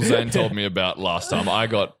 an article Zane told me about last time, I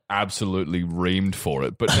got absolutely reamed for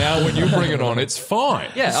it. But now when you bring it on, it's fine.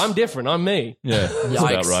 Yeah, I'm different. I'm me. Yeah, that's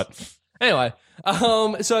about right. Anyway,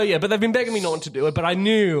 but they've been begging me not to do it, but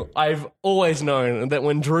I've always known that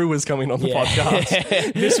when Drew was coming on the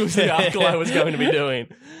podcast, this was the article I was going to be doing.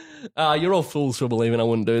 You're all fools for believing I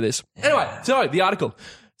wouldn't do this. Anyway, so the article.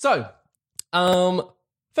 So,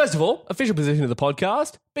 first of all, official position of the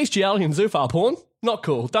podcast, bestiality and zoophile porn, not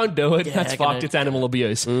cool. Don't do it. That's fucked. It's animal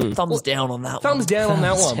abuse. Thumbs down on that one. Thumbs down on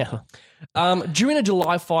that one. During a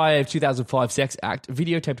July 5, 2005 sex act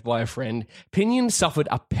videotaped by a friend, Pinion suffered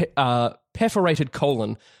a perforated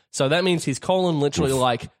colon. So that means his colon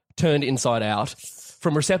literally turned inside out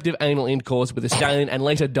from receptive anal intercourse with a stallion and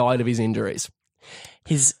later died of his injuries.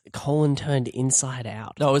 His colon turned inside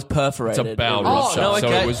out. No, it was perforated. It's a bowel Oh, rupture. no, So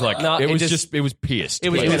okay. it was No, it it was just- it was pierced. It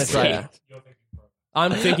was penetrated. penetrated.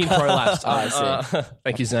 I'm thinking prolapsed. I see.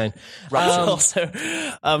 Thank you, Zane. Also,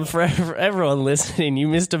 for everyone listening, you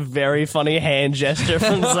missed a very funny hand gesture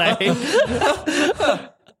from Zane.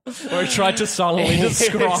 Where he tried to silently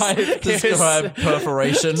describe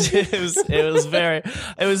perforation.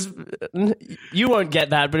 It was. You won't get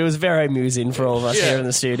that, but it was very amusing for all of us here in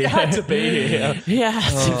the studio. You had to be here. You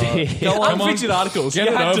had to be here. Unfeatured articles. Get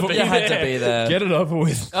You it had over. to be You had to there. be there. Get it over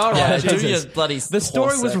with. All right, Do Jesus. your bloody The story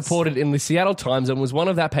horse was sex. reported in the Seattle Times and was one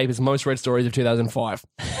of that paper's most read stories of 2005.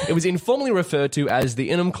 It was informally referred to as the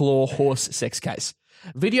Enumclaw horse sex case.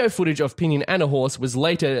 Video footage of Pinion and a horse was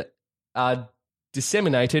later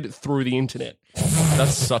disseminated through the internet.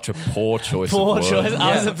 That's such a poor choice. Poor of choice. word.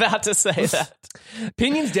 I was about to say that.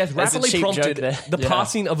 Pinion's death There's a rapidly cheap prompted joke there. the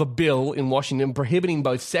passing of a bill in Washington prohibiting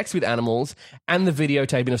both sex with animals and the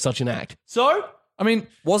videotaping of such an act. So, I mean,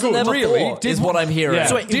 Wasn't there really? before, is what I'm hearing. Yeah.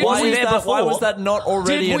 So wait, Why wasn't is there that- Why before? was that not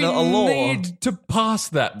already Did in we a law? need to pass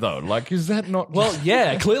that though? Like, is that not? well,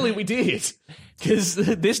 yeah, clearly we did. Because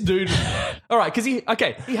this dude... All right, because he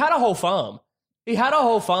had a whole farm. He had a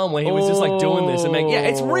whole farm where he was just like doing this and making... Yeah,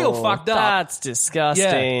 it's real fucked up. That's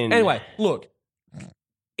disgusting. Yeah. Anyway, look.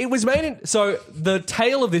 It was made in... So, the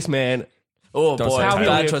tale of this man... Oh, Don't boy. say How he tail.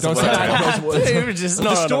 Bad lived. choice Don't of say words. tail. Bad choice of words. It was just The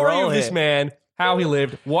not on a story roll of this here. man, how he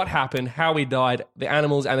lived, what happened, how he died, the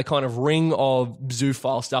animals, and the kind of ring of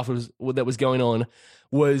zoophile stuff that was going on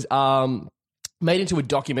was made into a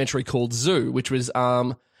documentary called Zoo, which was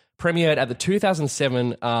premiered at the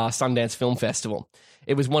 2007 Sundance Film Festival.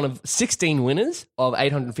 It was one of 16 winners of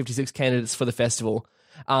 856 candidates for the festival,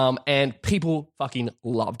 and people fucking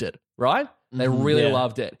loved it, right? They really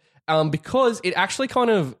loved it because it actually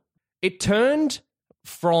it turned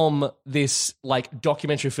from this like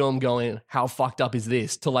documentary film going, how fucked up is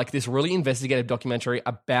this, to like this really investigative documentary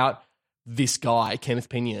about this guy, Kenneth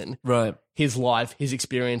Pinion, Right. his life, his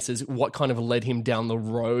experiences, what kind of led him down the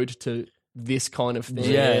road to this kind of thing.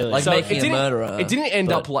 Yeah, like making it a didn't- murderer, It didn't end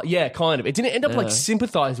but- up like, yeah, kind of. It didn't end up like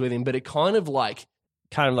sympathize with him, but it kind of like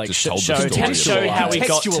Just told the showed story. how he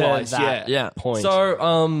got to Contextualised, that yeah. point.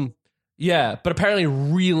 So, yeah, but apparently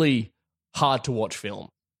really hard to watch film.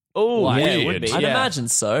 oh, Like, yeah, it weird. would be. I'd Yeah. imagine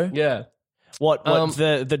so. Yeah. What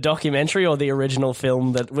the documentary or the original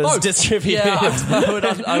film that was Both. distributed? Yeah, I would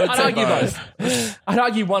I'd say argue both. I'd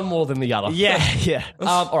argue one more than the other. yeah.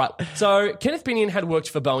 All right. So Kenneth Pinion had worked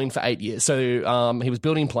for Boeing for 8 years. So he was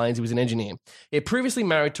building planes. He was an engineer. He had previously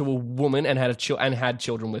married to a woman and had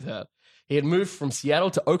children with her. He had moved from Seattle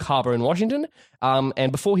to Oak Harbor in Washington.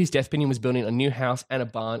 And before his death, Pinion was building a new house and a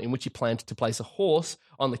barn in which he planned to place a horse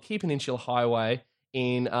on the Key Peninsula Highway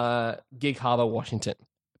in Gig Harbor, Washington.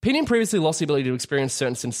 Pinion previously lost the ability to experience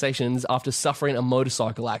certain sensations after suffering a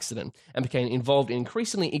motorcycle accident and became involved in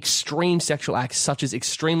increasingly extreme sexual acts such as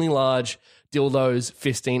extremely large dildos,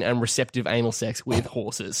 fisting, and receptive anal sex with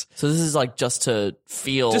horses. So this is like just to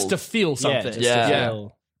feel. Just to feel something. Yeah.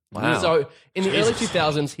 Wow. So in the early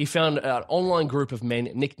 2000s, he found an online group of men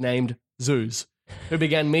nicknamed Zoos, who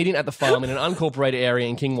began meeting at the farm in an unincorporated area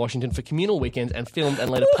in King, Washington for communal weekends and filmed and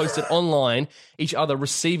later posted online each other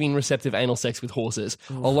receiving receptive anal sex with horses,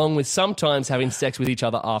 along with sometimes having sex with each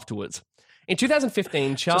other afterwards. In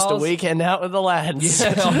 2015, Charles... Just a weekend out with the lads.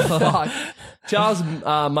 Yeah, oh, fuck. Charles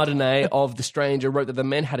Muddenay of The Stranger wrote that the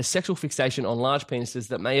men had a sexual fixation on large penises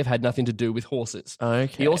that may have had nothing to do with horses.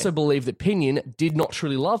 Okay. He also believed that Pinion did not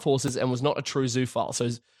truly love horses and was not a true zoophile. So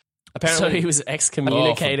apparently... So he was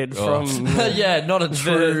excommunicated from yeah, not a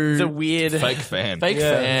true the weird Fake fan. fake the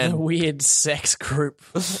fan. weird sex group,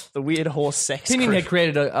 the weird horse sex Pinion group. had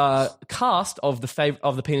created a cast of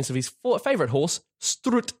the penis of his favourite horse,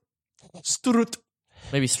 Strut.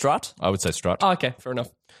 Maybe strut. I would say Strut, Oh, okay, fair enough.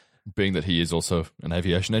 being that he is also an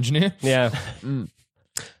aviation engineer. Yeah.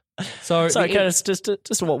 So, Sorry, Curtis,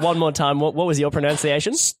 just one more time. What was your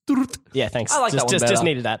pronunciation? Yeah, thanks. I like that one just better.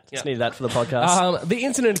 needed that. Just needed that for the podcast. the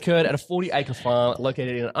incident occurred at a 40-acre farm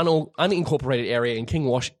located in an unincorporated area in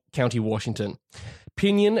King County, Washington.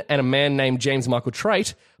 Pinion and a man named James Michael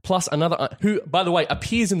Trait, plus another, who, by the way,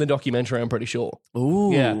 appears in the documentary, I'm pretty sure.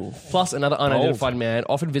 Ooh. Yeah. Plus another unidentified man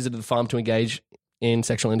often visited the farm to engage in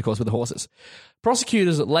sexual intercourse with the horses.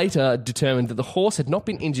 Prosecutors later determined that the horse had not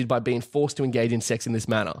been injured by being forced to engage in sex in this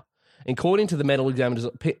manner. According to the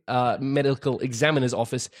medical examiner's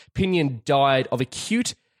office, Pinion died of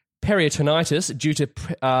acute peritonitis due to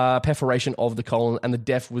perforation of the colon, and the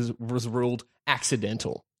death was ruled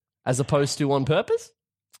accidental, as opposed to on purpose.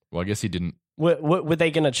 Well, I guess he didn't. Were they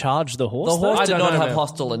going to charge the horse? The horse I did don't not know, have man.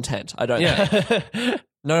 hostile intent. I don't know.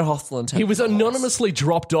 No hostile intent. He was for the horse. anonymously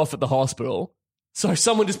dropped off at the hospital, so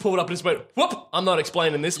someone just pulled up and just went, "Whoop! I'm not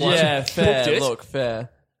explaining this one." Yeah, fair. Booked it. Look, fair.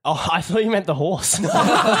 Oh, I thought you meant the horse.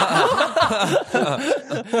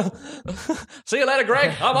 See you later,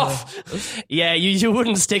 Greg. I'm off. Yeah, you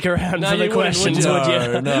wouldn't stick around No, for the you wouldn't, would questions, you? would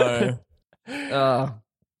you? No.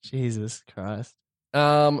 Jesus Christ.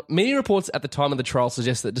 Media reports at the time of the trial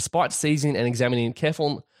suggest that despite seizing and examining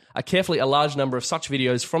carefully a large number of such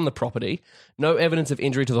videos from the property, no evidence of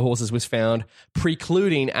injury to the horses was found,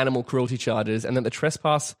 precluding animal cruelty charges, and that the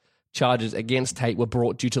trespass charges against Tate were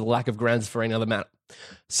brought due to the lack of grounds for any other matter.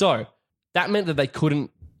 So that meant that they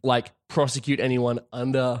couldn't prosecute anyone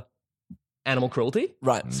under animal cruelty,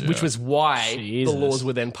 right? Which was why the laws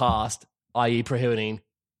were then passed, i.e., prohibiting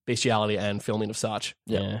bestiality and filming of such.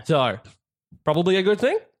 Yeah. So probably a good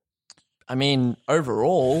thing. I mean,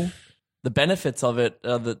 overall, the benefits of it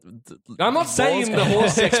are I'm not saying the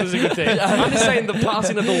horse sex was a good thing. I'm just saying the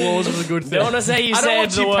passing of the laws was a good thing. Don't want to say you said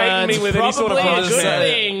the words, me with any sort of probably a good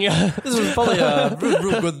thing. thing. This was probably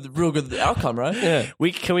a real good outcome, right? Yeah.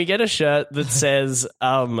 Can we get a shirt that says,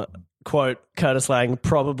 quote, Curtis Lang,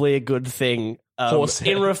 probably a good thing, horse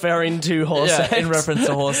in referring to horse sex? In reference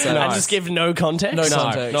to horse sex. And just give no context? No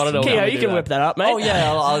context. Not at all. Keogh, you can whip that up, mate. Oh,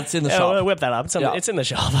 yeah, it's in the shop. We'll whip that up. It's in the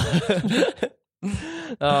shop.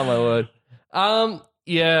 Oh my word.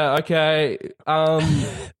 Yeah. Okay.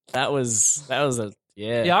 That was a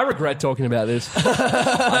Yeah, I regret talking about this.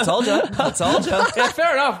 I told you. Yeah,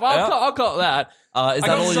 fair enough. I'll call that. Is that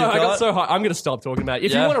all you got? I got so high. I'm going to stop talking about it.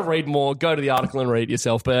 If you want to read more, go to the article and read it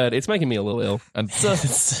yourself, but it's making me a little ill. And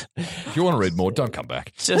if you want to read more, don't come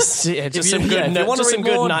back. Just some good, want to read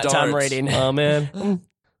more, nighttime don't. reading. Oh, man.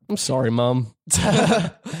 I'm sorry, Mum.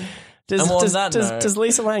 Does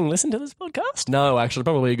Lisa Lang listen to this podcast? No, actually,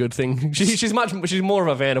 probably a good thing. She's more of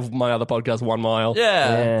a fan of my other podcast, 1 Mile.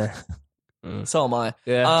 Yeah. So am I.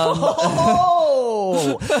 Yeah.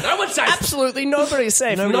 Oh, No one's safe. absolutely nobody's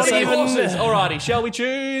safe. Not Not even even. horses. Alrighty, shall we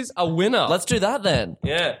choose a winner? Let's do that then.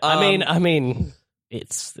 Yeah. I mean,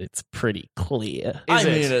 it's pretty clear. I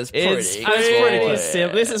mean, it's pretty pretty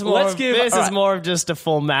simple. This is more. Let's give- This all is right. more of just a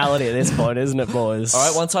formality at this point, isn't it, boys? All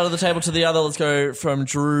right, one side of the table to the other. Let's go from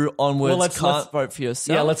Drew onwards. Well, let's vote for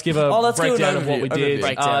yourself. Yeah, let's give a let's do an breakdown of what we overview. did.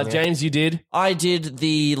 Breakdown, yeah. James, you did I did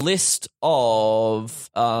the list of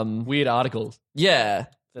weird articles. yeah.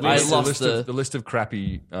 I lost the list of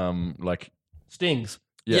crappy Stings.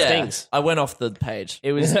 yeah. Stings. I went off the page.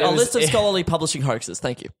 It was a list of scholarly publishing hoaxes.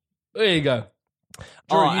 Thank you. There you go.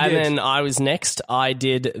 Drew, you and did. then I was next. I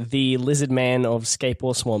did the Lizard Man of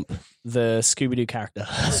Skateboard Swamp, the Scooby-Doo character.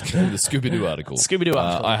 The Scooby-Doo article. Scooby-Doo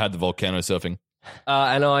article. I had the volcano surfing.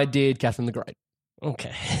 And I did Catherine the Great.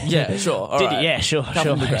 Okay. Yeah, sure. All right. Yeah, sure.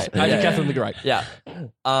 Catherine the mate. Great. I did Yeah. Catherine the Great. Yeah.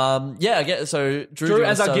 I get so Drew Drew, do you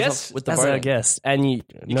as wanna our start us guest? off with the As voting? I guess. And you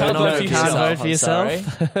can't vote for yourself. vote for I'm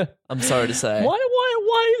yourself. sorry. I'm sorry to say.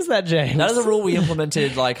 Why is that, James? That is a rule we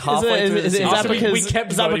implemented halfway through the is season. that because, we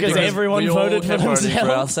kept is that voting because for- everyone we all voted for kept voting themselves?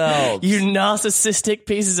 for ourselves. You narcissistic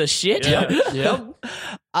pieces of shit. Yep.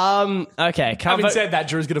 Okay. Can't Having vote. said that,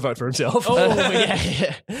 Drew's going to vote for himself. Oh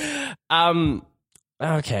yeah.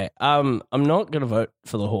 Okay. I'm not gonna vote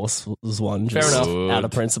for the horse one. Fair just enough. Out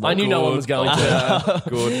of principle. I knew no one was going to.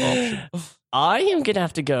 Good option. I am gonna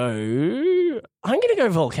have to go. I'm gonna go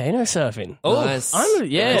volcano surfing. Oh, Nice. I'm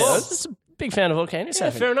Nice. just a big fan of volcano surfing. Yeah,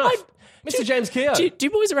 fair enough. Mr. James Keogh. Do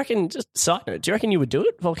you boys reckon? Just side note. Do you reckon you would do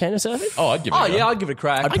it? Volcano surfing? Oh, I'd give it Oh, a go. yeah, I'd give it a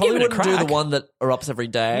crack. I probably give it a wouldn't do crack. the one that erupts every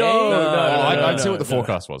day. I'd see what the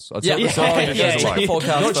forecast was. I'd see what the Yeah. conditions Yeah. were Check the like.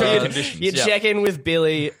 forecast Not check the first. conditions. You check in with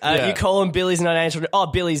Billy. You call him. Billy's not answering. Oh,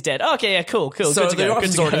 Billy's dead. Okay, yeah, cool. So good to the go.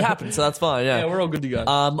 eruption's good to already go. happened, so that's fine. yeah, Yeah. we're all good to go.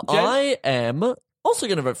 I am also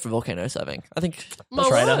going to vote for volcano surfing. I think. My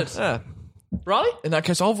Trader. word. Yeah. Riley? In that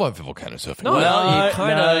case, I'll vote for volcano surfing. No, Well, you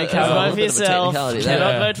kind of you can't vote for yourself. technicality there.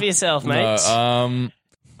 Cannot vote for yourself, mate. No,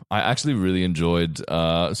 I actually really enjoyed.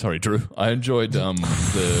 Sorry, Drew. I enjoyed the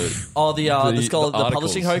the publishing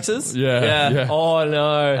articles. hoaxes. Yeah. Oh,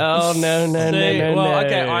 no. Oh no! Well,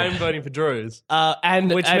 okay, I'm voting for Drew's.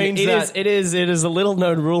 Which means that- it is a little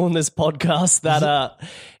known rule in this podcast that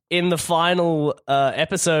in the final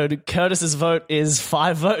episode, Curtis's vote is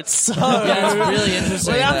 5 votes. So Yeah, it's really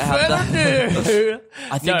interesting. without that I have that. further ado,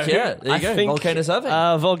 I think there you go. Volcano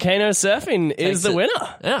surfing. volcano surfing is Takes the it.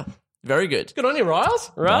 winner. Yeah, very good. Good on you,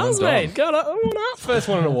 Riles. Riles, done. mate, got up. First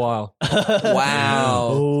one in a while.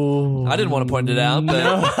 Wow. I didn't want to point it out, but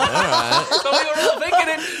all right. So we were all thinking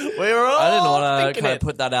it. We were all I didn't want to thinking kind it. of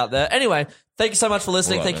put that out there. Anyway, thank you so much for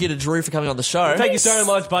listening. Right, Thank you to Drew for coming on the show. Thank you so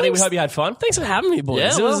much, buddy. We hope you had fun. Thanks for having me, boys.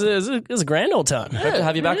 Yeah, It was a grand old time. Hope to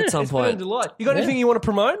have you back at some It's been a point. delight. You got anything you want to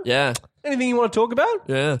promote? Yeah, Anything you want to talk about?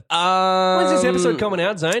 yeah. When's this episode coming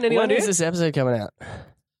out, Zane? Any When idea? is this episode coming out?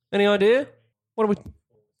 Any idea? What are we?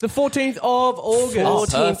 The 14th of August.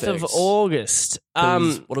 14th of perfect. August. What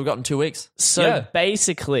have we got in 2 weeks? So Yeah.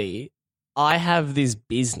 basically, I have this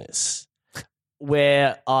business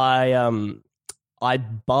where I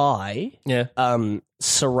buy Yeah.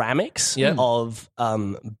 ceramics of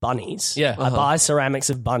bunnies. Yeah. I buy ceramics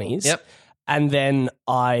of bunnies. Yep. And then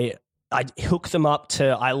I hook them up to,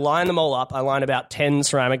 I line them all up. I line about 10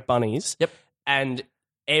 ceramic bunnies. Yep. And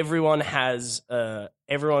everyone has,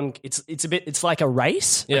 it's like a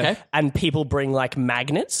race. Yeah. Okay. And people bring like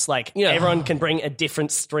magnets. Like everyone can bring a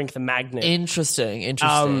different strength magnet. Interesting.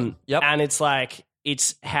 Yep. And it's like,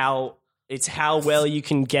 it's how well you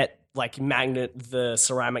can get like magnet the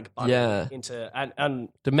ceramic bunny into, and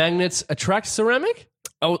Do magnets attract ceramic?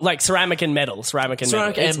 oh, like ceramic and metal. Ceramic metal.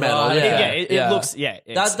 and metal, It looks,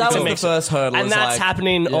 it's That a was the mix. first hurdle. And was that's like,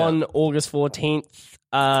 happening on August 14th.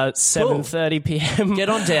 7:30 p.m. Get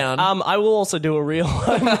on down. I will also do a real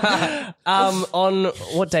one. On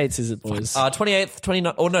what dates is it, boys? 28th,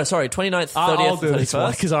 29th, 29th, 30th, I'll do this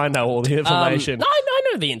 31st. because I know all the information. No, I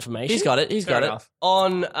know the information. He's got it. He's got it. enough.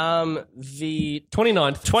 On the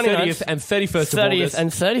 29th, 30th, and 31st of 30th August.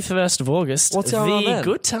 and 31st of August, What's going on the then?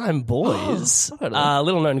 Good Time Boys, I don't know.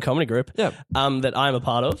 little known comedy group, Yeah. that I'm a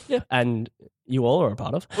part of, and you all are a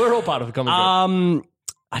part of. We're all part of a comedy group.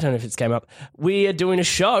 I don't know if it's came up. We are doing a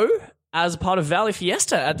show as part of Valley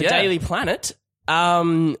Fiesta at the Daily Planet.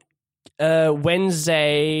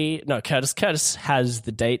 Wednesday. No, Curtis has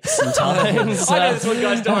the dates and times. I know this one,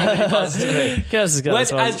 guys. Don't worry. He passes to me. Curtis has got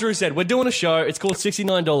this one. As Drew said, we're doing a show. It's called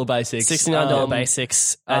 $69 Basics. $69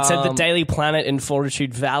 basics. It's at the Daily Planet in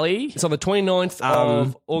Fortitude Valley. It's on the 29th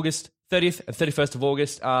of August, 30th and 31st of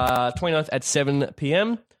August, 29th at 7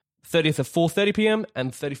 p.m., 30th at 4:30 p.m.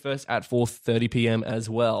 and 31st at 4:30 p.m. as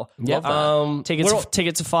well. Yep. Tickets are $5.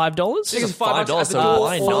 Tickets are $5 at the so door.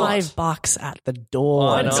 why not? $5 at the door.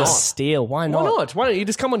 Why It's not? a steal. Why Why not? not? Why don't you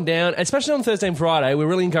just come on down, especially on Thursday and Friday? We're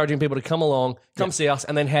really encouraging people to come along, come see us,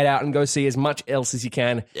 and then head out and go see as much else as you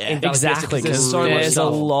can. in Valley Exactly, Fiesta, because there's so much there's a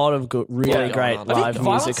stuff. lot of good, really great I live think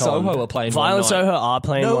music Violent on. Soho are playing Violent one night. Soho are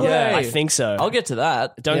playing No one way. night. I think so. I'll get to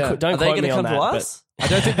that. Don't Yeah. don't Are they quote going me to on come that. to but- us? I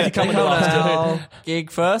don't think they're coming to us. Our gig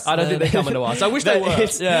first. I don't think they're coming to us. I wish they were.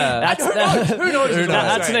 That's, Who knows?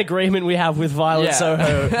 that's an agreement we have with Violent Yeah.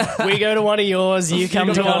 Soho. We go to one of yours, you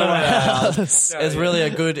come to one of ours. It's really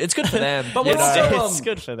it's good for them. But you we're know? also, It's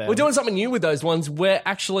good for them. We're doing something new with those ones. We're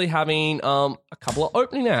actually having a couple of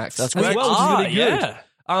opening acts as great. well, which is really good.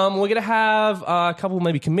 yeah. We're going to have a couple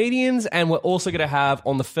maybe comedians, and we're also going to have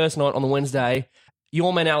on the first night on the Wednesday,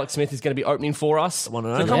 your man Alex Smith is going to be opening for us. one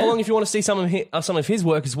and So only. come Yeah. along if you want to see some of his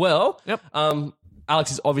work as well. Yep.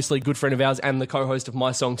 Alex is obviously a good friend of ours and the co-host of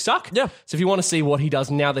My Song Suck. Yeah. So if you want to see what he does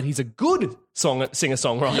now that he's a good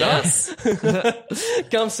singer-songwriter,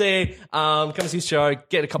 come see his show,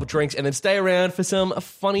 get a couple drinks, and then stay around for some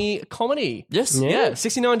funny comedy. Yes. Yeah,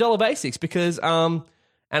 $69 basics because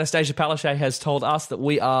Anastasia Palaszczuk has told us that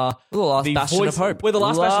we are We're the last bastion of hope. We're the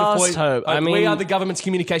last bastion of Last hope. I we mean- are the government's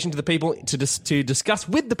communication to the people to discuss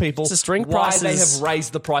with the people Just drink why they prices. have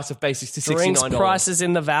raised the price of basics to Drinks $69. prices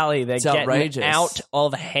in the valley. They're getting outrageous. out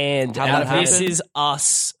of hand. How'd And that this happen? is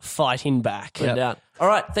us fighting back. No doubt. All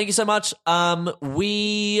right, thank you so much.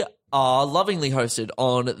 We are lovingly hosted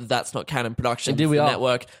on That's Not Canon Productions Indeed we are.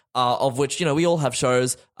 network, of which we all have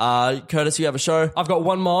shows. Curtis, you have a show. I've got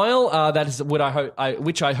 1 Mile. That is what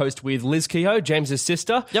which I host with Liz Kehoe, James's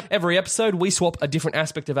sister. Yep. Every episode, we swap a different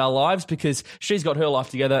aspect of our lives because she's got her life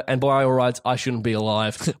together, and by all rights, I shouldn't be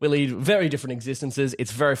alive. We lead very different existences.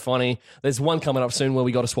 It's very funny. There's one coming up soon where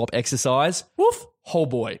we got to swap exercise. Woof. Whole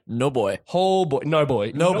boy. No boy. Whole boy. No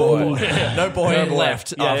boy. No boy. No boy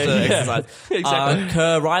left Yeah, after yeah. exercise. Exactly.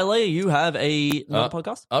 Kerr Riley, you have another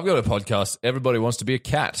podcast? I've got a podcast. Everybody Wants to Be a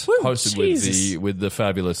Cat, hosted Jesus. with the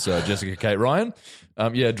fabulous Jessica Kate Ryan.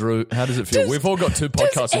 Drew, how does it feel? We've all got 2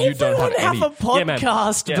 podcasts, and you don't have any. a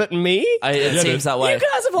podcast but me? It seems that way. You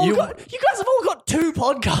guys have all got 2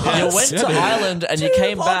 podcasts. You went to Ireland and you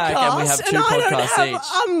came back, and we have 2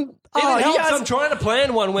 podcasts each. It you helps. guys, I'm trying to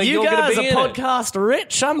plan one where you you're going guys to be are in it. podcast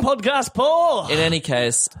rich. I'm podcast poor. In any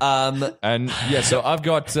case, And so I've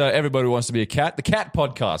got Everybody Wants to Be a Cat, the Cat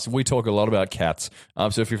Podcast. We talk a lot about cats.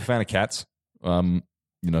 So if you're a fan of cats, come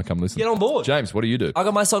listen. Get on board. James, what do you do? I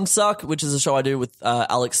got My Song Suck, which is a show I do with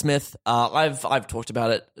Alex Smith. I've talked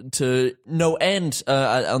about it to no end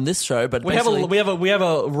on this show, but We have basically- we have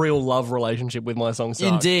a real love relationship with My Song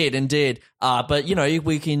Suck. Indeed. But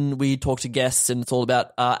we talk to guests, and it's all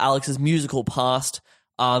about Alex's musical past.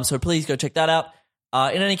 So please go check that out.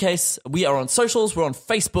 In any case, we are on socials. We're on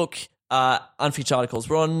Facebook, Unfeatured Articles.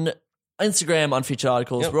 We're on Instagram, Unfeatured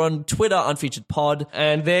Articles. Yep. We're on Twitter, Unfeatured Pod.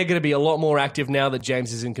 And they're going to be a lot more active now that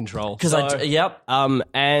James is in control. Because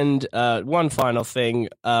And one final thing,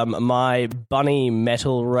 my bunny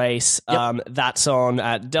metal race, that's on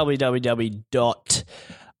at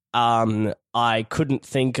I couldn't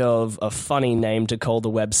think of a funny name to call the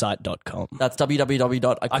website.com. That's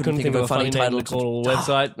www. I couldn't think of a funny title to call a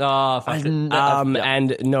website.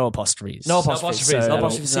 And no apostrophes. No apostrophes. No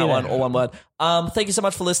apostrophes in that one, all one word. Thank you so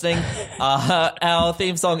much for listening. Our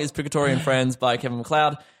theme song is Purgatory and Friends by Kevin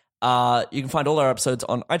MacLeod. You can find all our episodes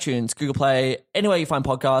on iTunes, Google Play, anywhere you find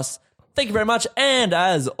podcasts. Thank you very much. And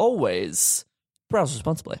as always, browse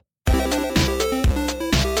responsibly.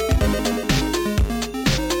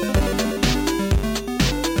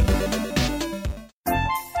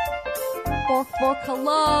 Bork, bork,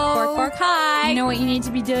 hello. Bork, bork, hi. You know what you need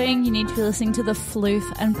to be doing? You need to be listening to the Floof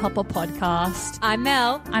and Papa podcast. I'm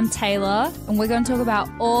Mel. I'm Taylor, and we're going to talk about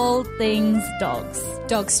all things dogs.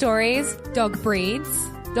 Dog stories, dog breeds,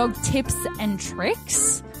 Dog tips and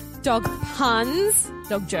tricks. dog puns,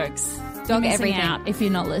 Dog jokes. dog You're missing everything. out if you're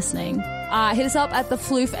not listening. Hit us up at the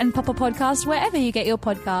Floof and Papa podcast, wherever you get your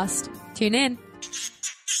podcast. Tune in.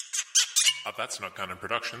 That's Not Canon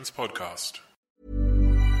Productions podcast.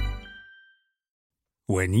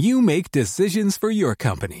 When you make decisions for your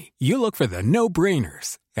company, you look for the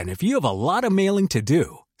no-brainers. And if you have a lot of mailing to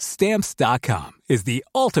do, Stamps.com is the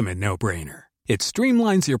ultimate no-brainer. It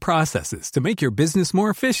streamlines your processes to make your business more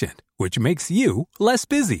efficient, which makes you less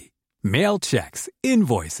busy. Mail checks,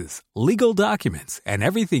 invoices, legal documents, and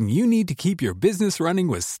everything you need to keep your business running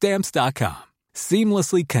with Stamps.com.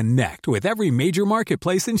 Seamlessly connect with every major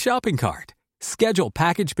marketplace and shopping cart. Schedule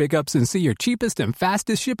package pickups and see your cheapest and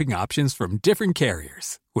fastest shipping options from different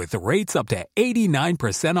carriers, with rates up to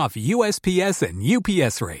 89% off USPS and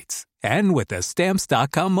UPS rates. And with the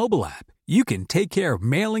Stamps.com mobile app, you can take care of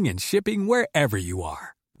mailing and shipping wherever you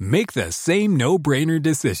are. Make the same no-brainer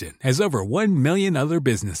decision as over 1 million other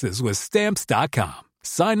businesses with Stamps.com.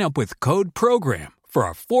 Sign up with code PROGRAM for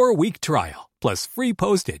a 4-week trial, plus free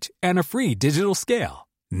postage and a free digital scale.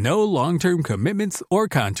 No long-term commitments or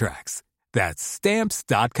contracts. That's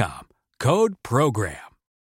Stamps.com. Code PROGRAM.